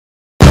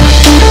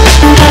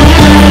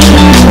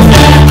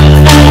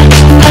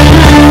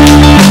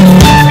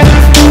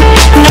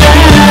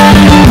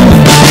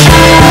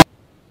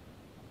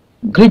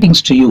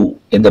Greetings to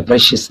you in the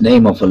precious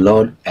name of our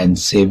Lord and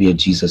Savior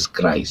Jesus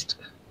Christ.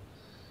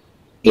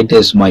 It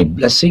is my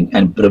blessing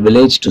and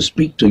privilege to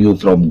speak to you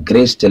from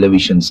Grace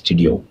Television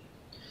Studio.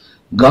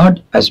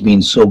 God has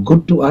been so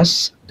good to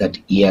us that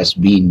He has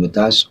been with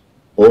us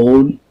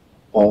all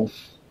of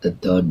the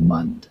third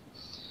month,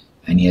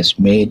 and He has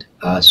made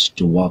us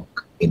to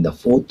walk in the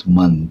fourth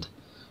month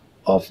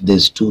of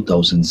this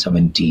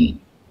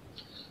 2017.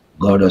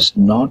 God has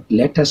not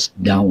let us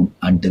down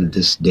until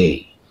this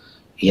day.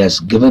 He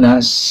has given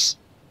us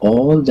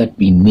all that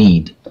we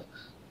need,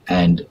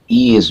 and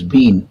He has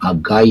been our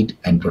guide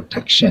and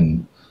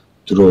protection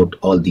throughout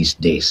all these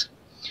days.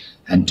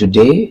 And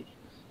today,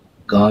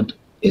 God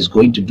is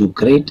going to do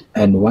great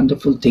and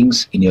wonderful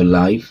things in your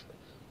life.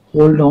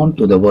 Hold on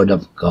to the Word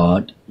of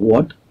God.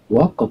 Walk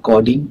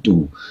according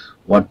to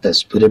what the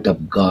Spirit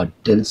of God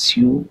tells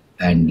you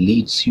and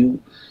leads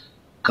you.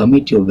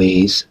 Commit your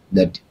ways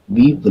that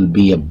we will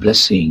be a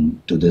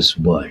blessing to this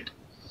world.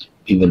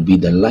 We will be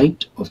the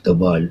light of the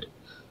world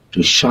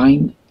to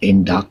shine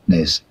in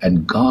darkness,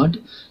 and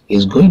God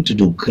is going to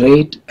do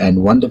great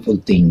and wonderful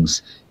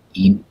things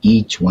in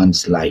each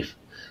one's life.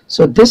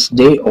 So this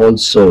day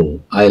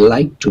also, I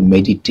like to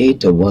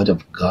meditate a word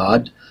of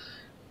God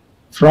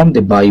from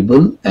the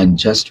Bible and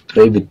just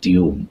pray with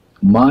you.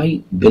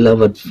 My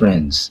beloved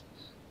friends,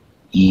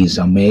 He is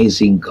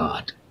amazing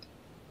God.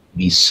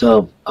 We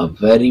serve a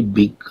very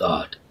big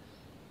God,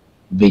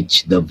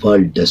 which the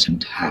world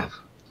doesn't have.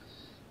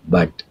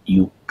 But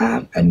you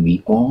have, and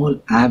we all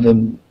have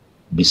Him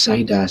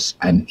beside us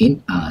and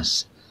in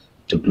us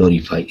to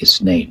glorify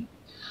His name.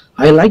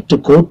 I like to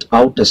quote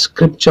out a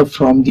scripture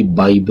from the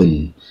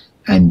Bible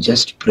and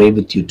just pray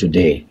with you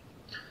today.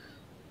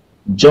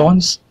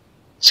 John's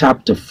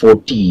chapter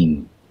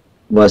 14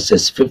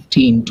 verses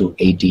 15 to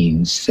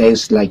 18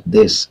 says like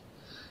this.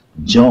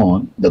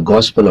 John, the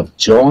Gospel of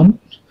John,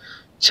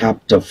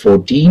 chapter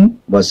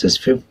 14 verses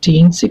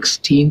 15,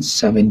 16,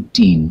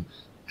 17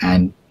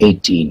 and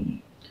 18.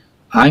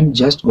 I'm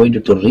just going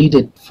to read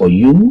it for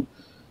you.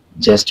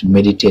 Just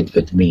meditate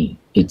with me.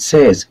 It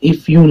says,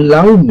 "If you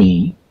love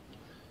me,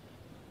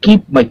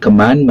 keep my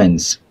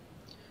commandments,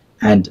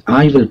 and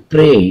I will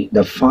pray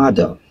the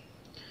Father,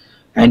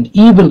 and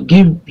He will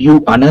give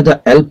you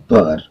another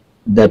helper,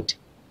 that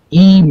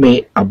He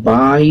may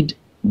abide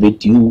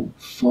with you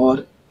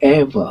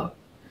forever."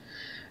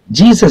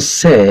 Jesus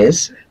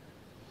says,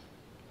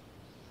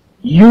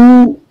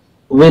 you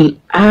will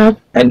have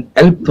an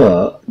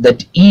helper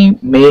that He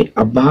may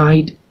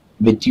abide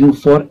with you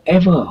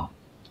forever.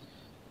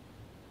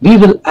 We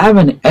will have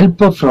an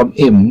helper from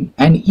Him,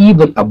 and He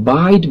will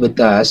abide with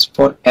us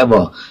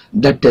forever.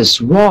 That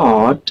is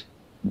what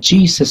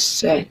Jesus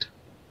said.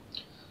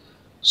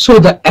 So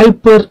the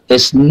helper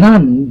is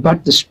none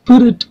but the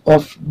Spirit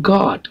of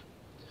God.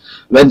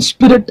 When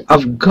Spirit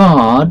of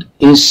God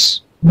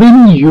is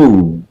within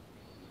you,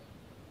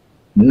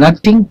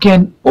 nothing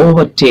can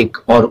overtake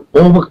or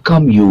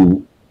overcome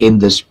you in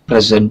this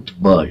present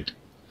world.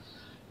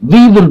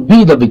 We will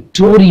be the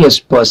victorious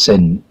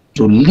person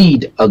to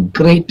lead a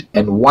great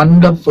and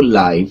wonderful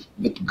life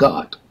with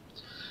God.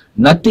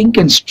 Nothing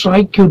can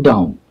strike you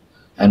down,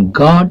 and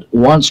God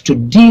wants to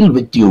deal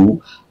with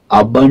you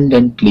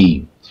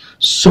abundantly.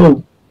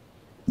 So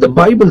the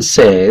Bible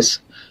says,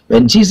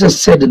 when Jesus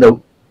said in the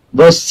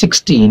verse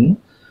 16,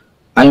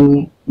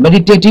 I'm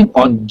meditating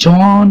on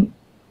John,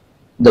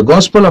 the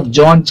Gospel of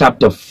John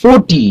chapter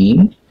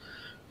 14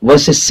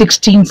 verses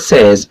 16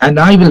 says, "And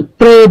I will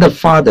pray the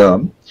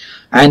Father,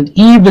 and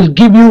He will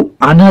give you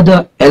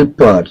another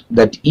helper,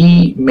 that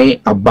He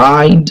may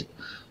abide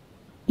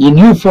in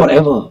you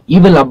forever." He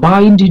will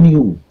abide in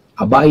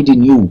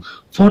you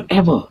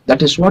forever.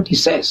 That is what He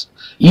says.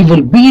 He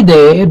will be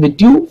there with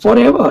you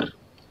forever.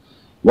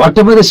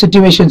 Whatever the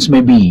situations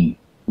may be,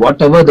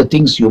 whatever the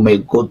things you may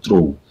go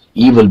through,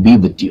 He will be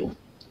with you.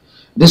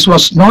 This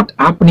was not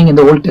happening in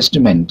the Old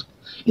Testament.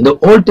 In the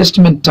Old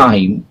Testament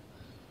time,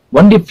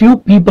 only few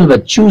people were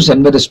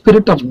chosen where the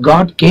Spirit of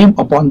God came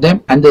upon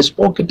them and they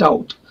spoke it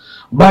out.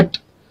 But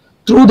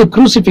through the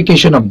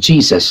crucifixion of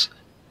Jesus,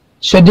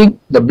 shedding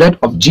the blood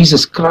of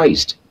Jesus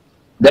Christ,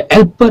 the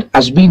helper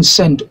has been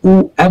sent.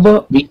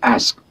 Whoever we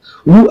ask,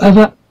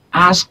 whoever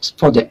asks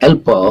for the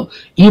helper,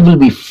 he will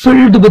be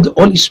filled with the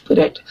Holy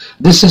Spirit.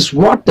 This is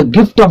what the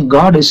gift of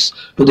God is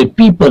to the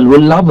people who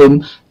love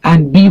Him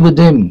and be with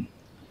Him.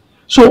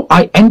 So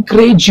I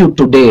encourage you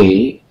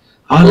today,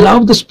 allow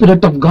the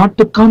Spirit of God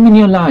to come in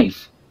your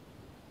life.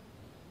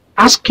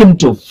 Ask Him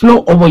to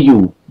flow over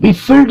you. Be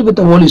filled with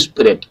the Holy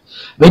Spirit.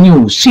 When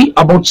you see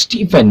about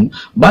Stephen,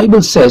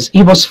 Bible says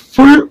he was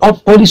full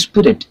of Holy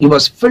Spirit. He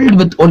was filled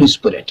with Holy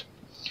Spirit.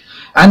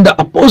 And the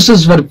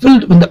apostles were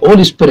filled with the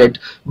Holy Spirit,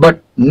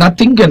 but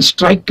nothing can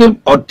strike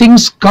him or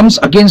things comes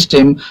against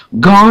him.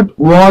 God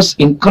was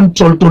in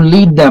control to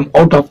lead them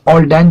out of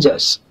all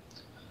dangers.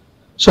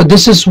 So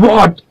this is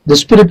what the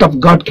Spirit of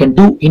God can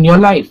do in your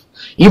life.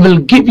 He will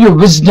give you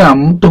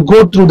wisdom to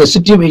go through the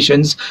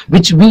situations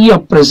which we are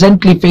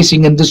presently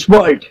facing in this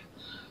world.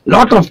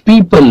 Lot of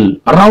people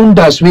around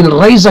us will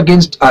rise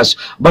against us,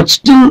 but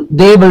still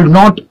they will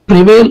not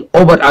prevail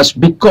over us,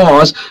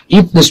 because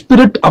if the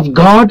Spirit of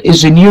God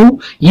is in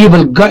you, He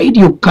will guide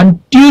you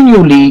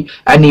continually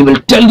and He will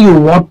tell you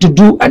what to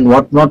do and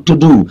what not to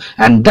do.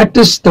 And that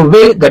is the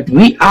way that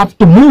we have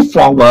to move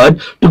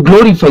forward to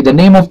glorify the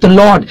name of the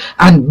Lord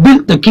and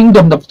build the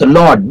kingdom of the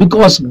Lord,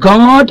 because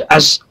God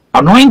has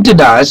anointed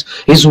us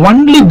is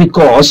only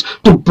because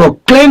to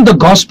proclaim the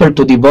gospel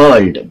to the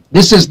world.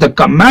 This is the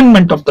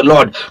commandment of the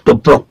Lord, to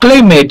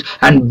proclaim it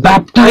and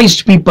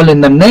baptize people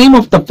in the name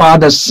of the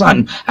Father,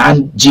 Son,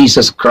 and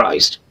Jesus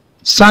Christ,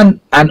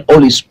 Son and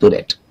Holy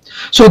Spirit.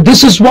 So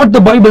this is what the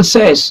Bible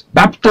says: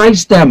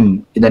 baptize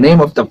them in the name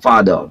of the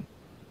Father,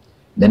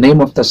 the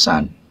name of the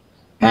Son,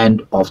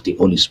 and of the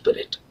Holy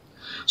Spirit.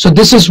 So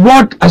this is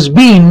what has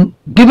been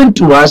given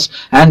to us,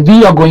 and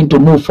we are going to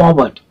move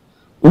forward.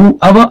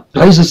 Whoever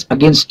rises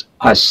against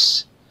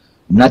us,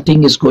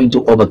 nothing is going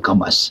to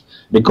overcome us,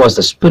 because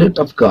the Spirit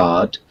of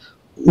God,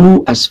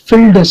 who has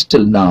filled us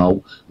till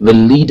now, will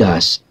lead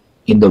us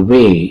in the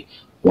way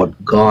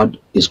what God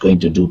is going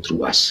to do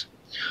through us.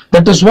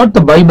 That is what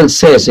the Bible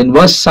says in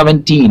verse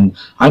 17.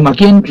 I'm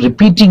again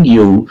repeating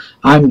you.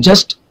 I'm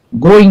just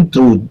going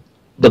through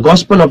the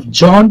Gospel of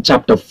John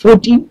chapter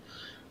 14,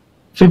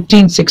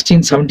 15,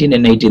 16, 17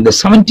 and 18. The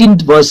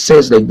 17th verse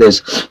says like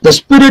this: the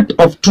Spirit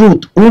of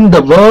truth, whom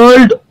the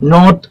world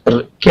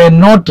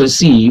cannot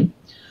receive,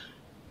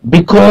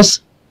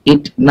 because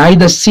it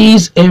neither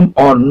sees him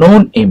or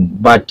known him,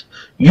 but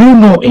you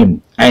know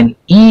him, and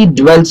he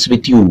dwells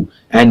with you,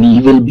 and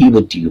he will be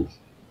with you.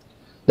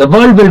 The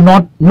world will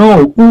not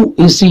know who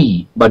is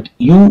he, but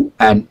you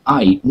and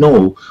I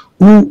know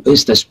who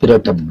is the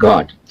Spirit of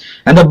God.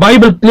 And the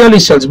Bible clearly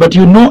says, but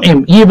you know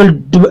him,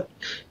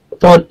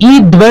 for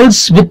he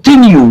dwells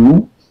within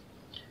you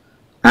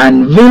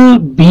and will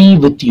be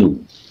with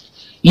you.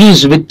 He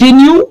is within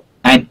you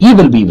and he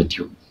will be with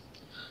you.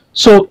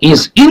 So he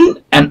is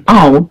in and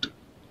out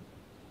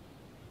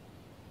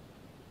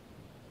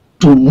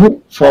to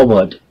move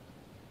forward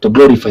to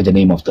glorify the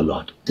name of the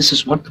Lord. This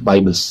is what the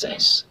Bible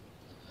says.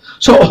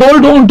 So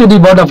hold on to the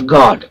word of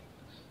God.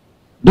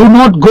 Do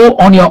not go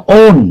on your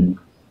own.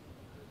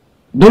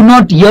 Do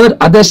not hear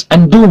others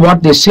and do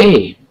what they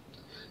say,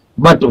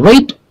 but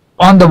wait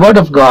on the word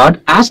of God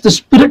as the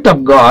Spirit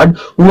of God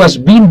who has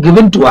been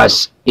given to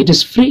us. It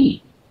is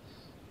free.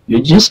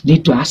 You just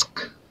need to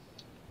ask,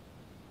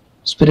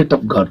 Spirit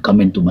of God,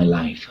 come into my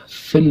life.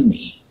 Fill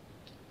me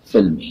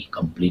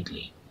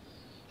completely.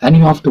 And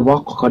you have to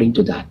walk according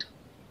to that.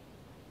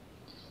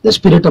 The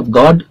Spirit of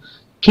God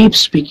keeps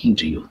speaking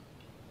to you.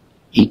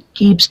 He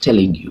keeps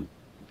telling you.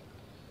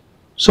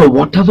 So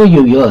whatever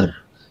you hear,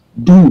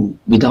 do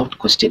without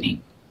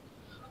questioning.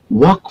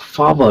 Walk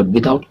forward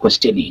without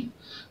questioning.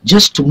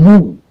 Just to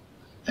move,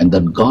 and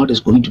then God is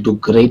going to do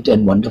great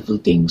and wonderful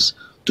things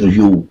through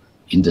you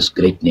in this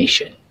great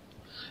nation.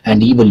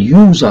 And He will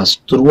use us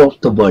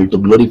throughout the world to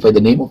glorify the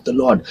name of the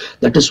Lord.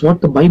 That is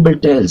what the Bible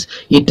tells.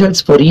 It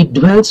tells, for He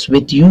dwells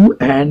with you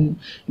and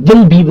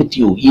will be with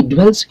you. He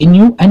dwells in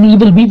you and He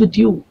will be with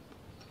you.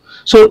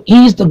 So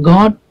He is the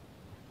God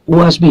who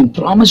has been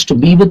promised to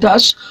be with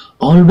us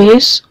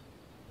always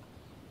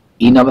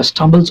in our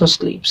stumbles or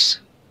sleeps.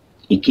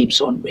 He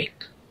keeps on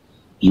awake.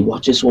 He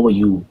watches over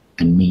you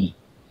and me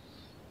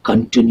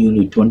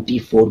continually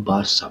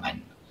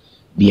 24/7.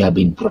 We have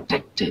been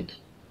protected.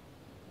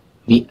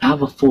 We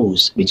have a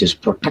force which is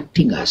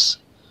protecting us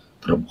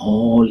from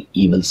all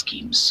evil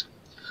schemes.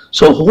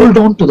 So hold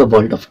on to the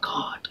word of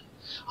God.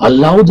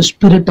 Allow the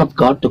Spirit of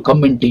God to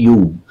come into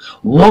you.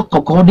 Walk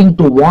according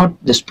to what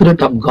the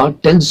Spirit of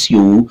God tells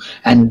you,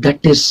 and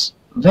that is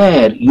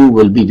where you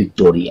will be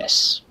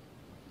victorious.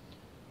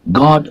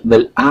 God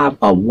will have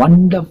a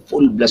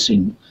wonderful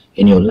blessing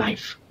in your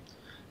life.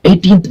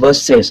 18th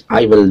verse says,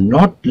 I will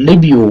not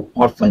leave you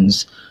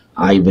orphans,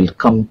 I will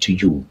come to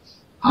you.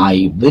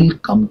 I will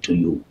come to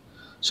you.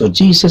 So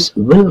Jesus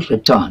will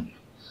return.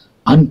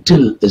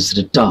 Until His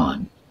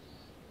return,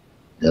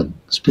 the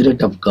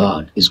Spirit of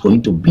God is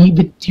going to be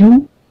with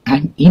you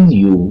and in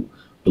you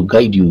to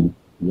guide you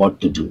what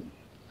to do.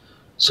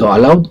 So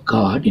allow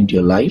God into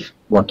your life.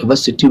 Whatever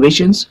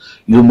situations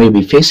you may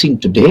be facing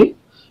today,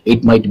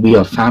 it might be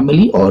a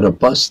family or a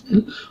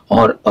personal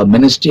or a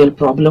ministerial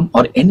problem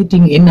or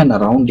anything in and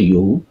around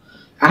you.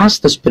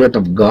 Ask the Spirit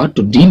of God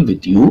to deal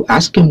with you.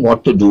 Ask Him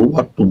what to do,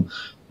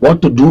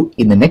 what to do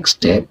in the next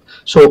step.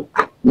 So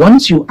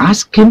once you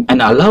ask Him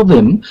and allow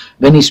Him,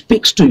 when He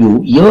speaks to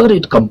you, hear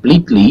it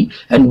completely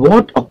and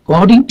what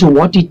according to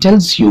what He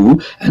tells you,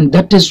 and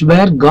that is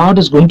where God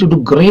is going to do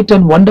great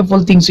and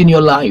wonderful things in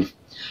your life.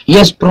 He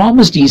has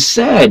promised, He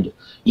said,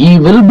 He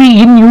will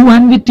be in you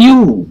and with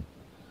you.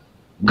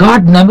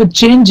 God never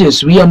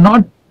changes. We are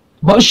not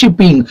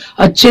worshipping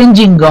a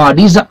changing God.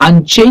 He's an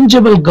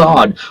unchangeable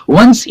God.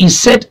 Once He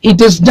said, it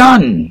is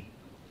done.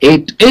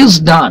 It is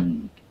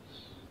done.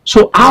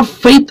 So have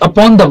faith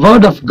upon the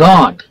word of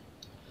God.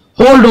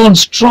 Hold on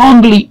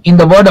strongly in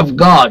the word of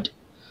God.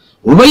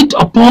 Wait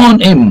upon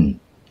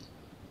Him.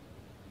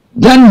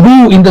 Then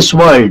who in this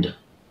world?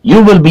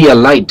 You will be a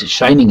light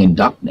shining in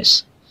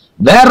darkness.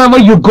 Wherever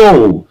you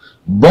go,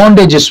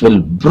 bondages will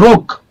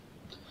broke.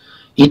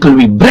 It will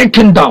be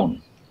broken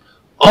down.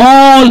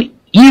 All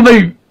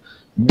evil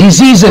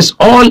diseases,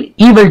 all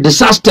evil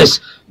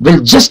disasters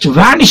will just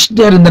vanish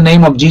there in the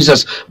name of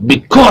Jesus,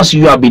 because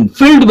you have been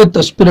filled with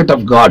the Spirit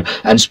of God,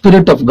 and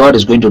Spirit of God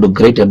is going to do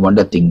great and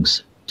wonder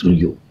things through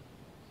you.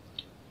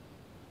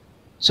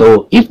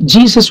 So if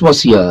Jesus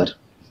was here,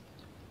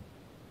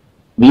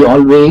 we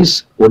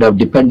always would have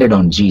depended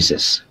on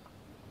Jesus,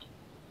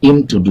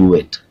 him to do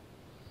it.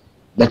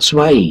 That's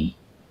why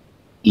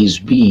he's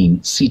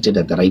being seated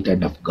at the right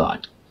hand of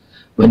God.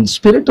 When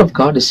Spirit of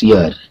God is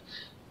here,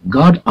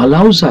 God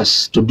allows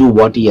us to do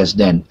what he has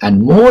done,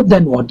 and more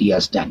than what he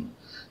has done.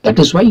 That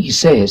is why he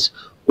says,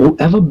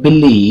 whoever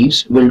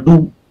believes will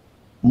do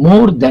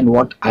more than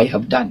what I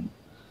have done.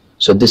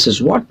 So this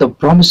is what the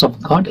promise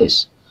of God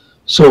is.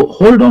 So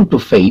hold on to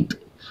faith,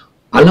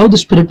 allow the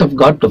Spirit of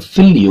God to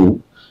fill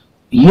you,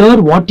 hear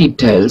what he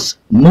tells,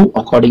 move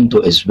according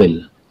to his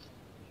will.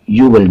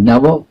 You will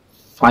never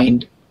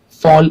find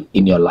fall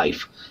in your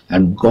life,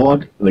 and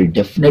God will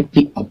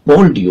definitely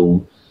uphold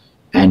you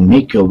and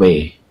make your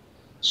way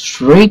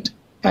straight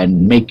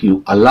and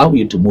allow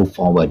you to move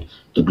forward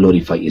to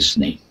glorify his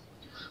name.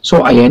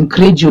 So I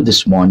encourage you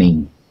this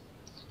morning,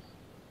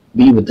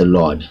 be with the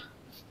Lord,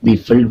 be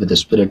filled with the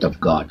Spirit of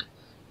God,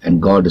 and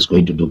God is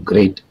going to do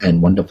great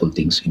and wonderful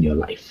things in your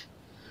life.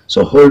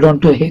 So hold on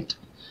to it.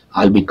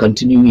 I'll be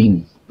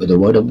continuing with the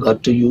word of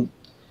God to you.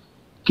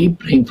 Keep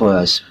praying for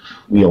us.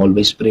 We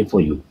always pray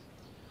for you,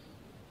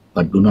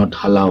 but do not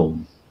allow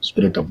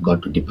Spirit of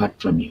God to depart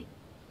from you.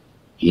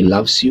 He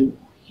loves you,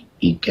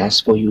 he cares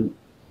for you,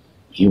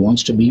 he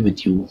wants to be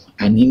with you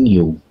and in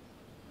you,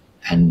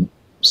 and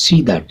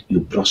see that you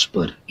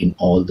prosper in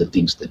all the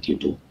things that you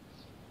do.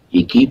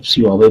 He keeps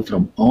you away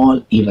from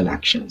all evil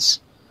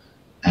actions,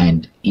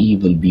 and he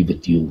will be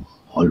with you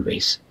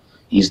always.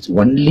 He is the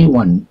only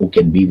one who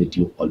can be with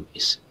you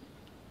always.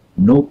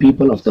 No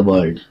people of the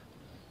world,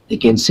 they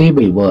can say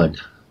by word,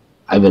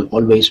 I will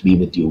always be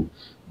with you,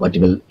 but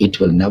it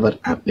will never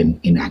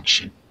happen in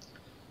action.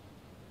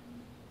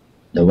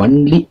 The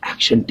only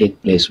action take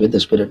place with the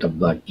Spirit of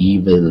God. He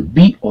will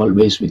be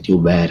always with you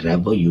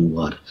wherever you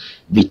are,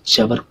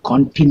 whichever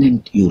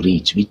continent you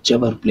reach,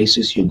 whichever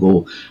places you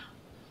go,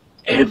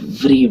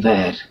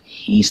 everywhere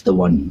he is the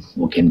one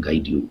who can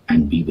guide you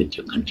and be with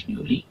you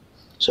continually.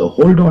 So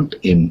hold on to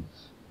him.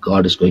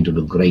 God is going to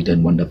do great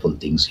and wonderful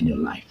things in your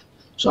life.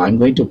 So I'm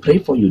going to pray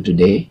for you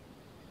today.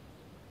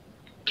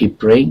 Keep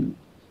praying,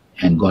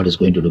 and God is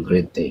going to do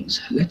great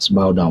things. Let's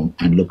bow down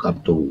and look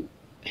up to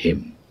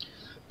him.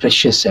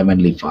 Precious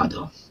Heavenly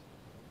Father,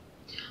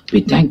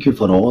 we thank you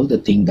for all the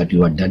things that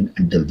you have done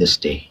until this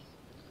day.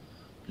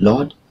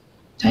 Lord,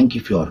 thank you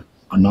for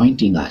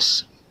anointing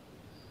us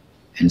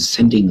and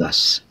sending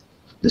us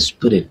the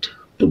Spirit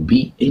to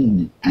be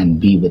in and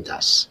be with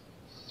us.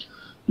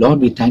 Lord,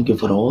 we thank you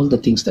for all the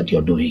things that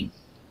you're doing.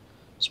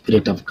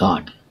 Spirit of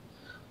God,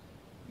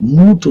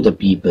 move to the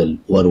people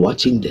who are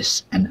watching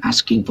this and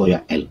asking for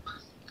your help,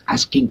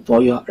 asking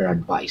for your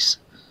advice,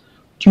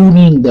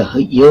 tuning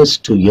the ears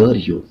to hear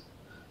you.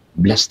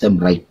 Bless them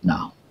right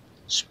now.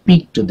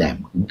 Speak to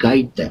them,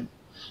 guide them,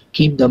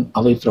 keep them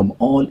away from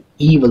all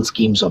evil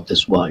schemes of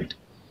this world.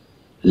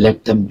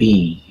 Let them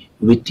be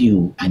with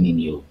you and in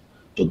you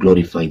to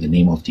glorify the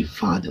name of the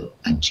Father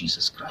and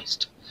Jesus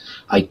Christ.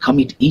 I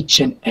commit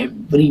each and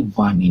every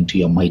one into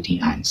your mighty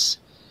hands,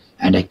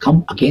 and I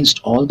come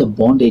against all the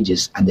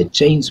bondages and the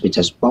chains which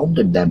has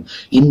bounded them.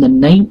 In the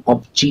name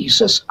of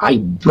Jesus, I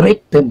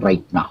break them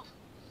right now.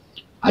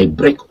 I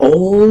break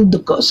all the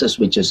curses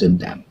which is in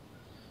them.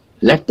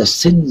 Let the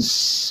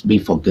sins be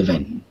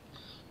forgiven.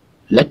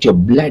 Let your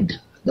blood,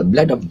 the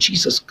blood of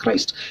Jesus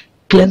Christ,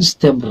 cleanse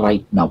them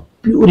right now.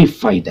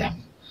 Purify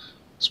them.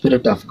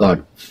 Spirit of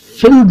God,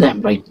 fill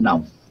them right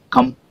now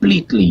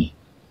completely,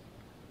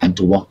 and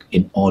to walk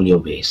in all your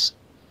ways.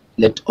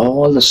 Let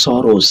all the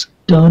sorrows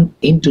turn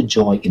into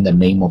joy in the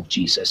name of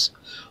Jesus.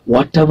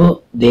 Whatever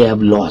they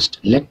have lost,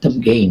 let them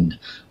gain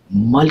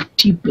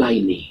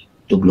multiplyly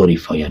to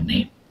glorify your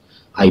name.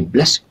 I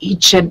bless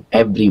each and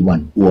every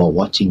one who are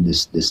watching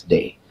this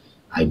day.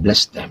 I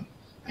bless them.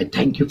 I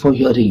thank you for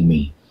hearing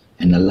me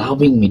and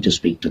allowing me to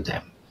speak to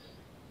them.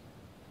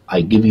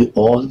 I give you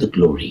all the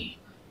glory.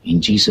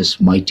 In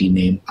Jesus' mighty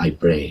name I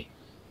pray.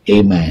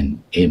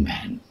 Amen.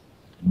 Amen.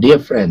 Dear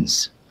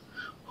friends,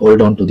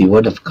 hold on to the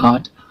word of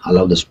God.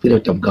 Allow the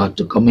Spirit of God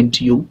to come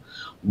into you.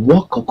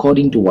 Walk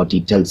according to what he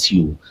tells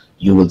you.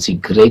 You will see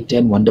great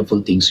and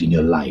wonderful things in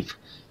your life.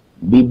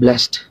 Be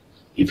blessed.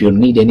 If you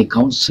need any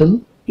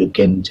counsel, you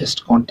can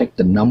just contact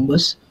the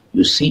numbers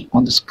you see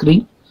on the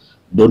screen.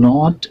 Do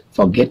not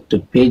forget to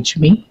page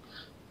me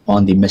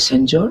on the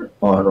messenger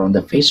or on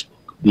the Facebook.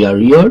 We are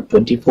here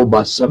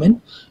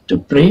 24/7 to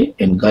pray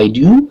and guide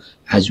you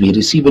as we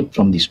receive it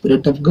from the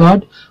Spirit of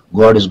God.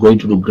 God is going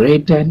to do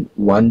great and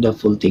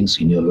wonderful things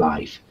in your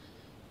life.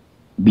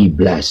 Be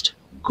blessed.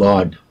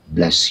 God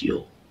bless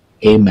you.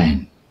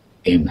 Amen.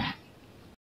 Amen.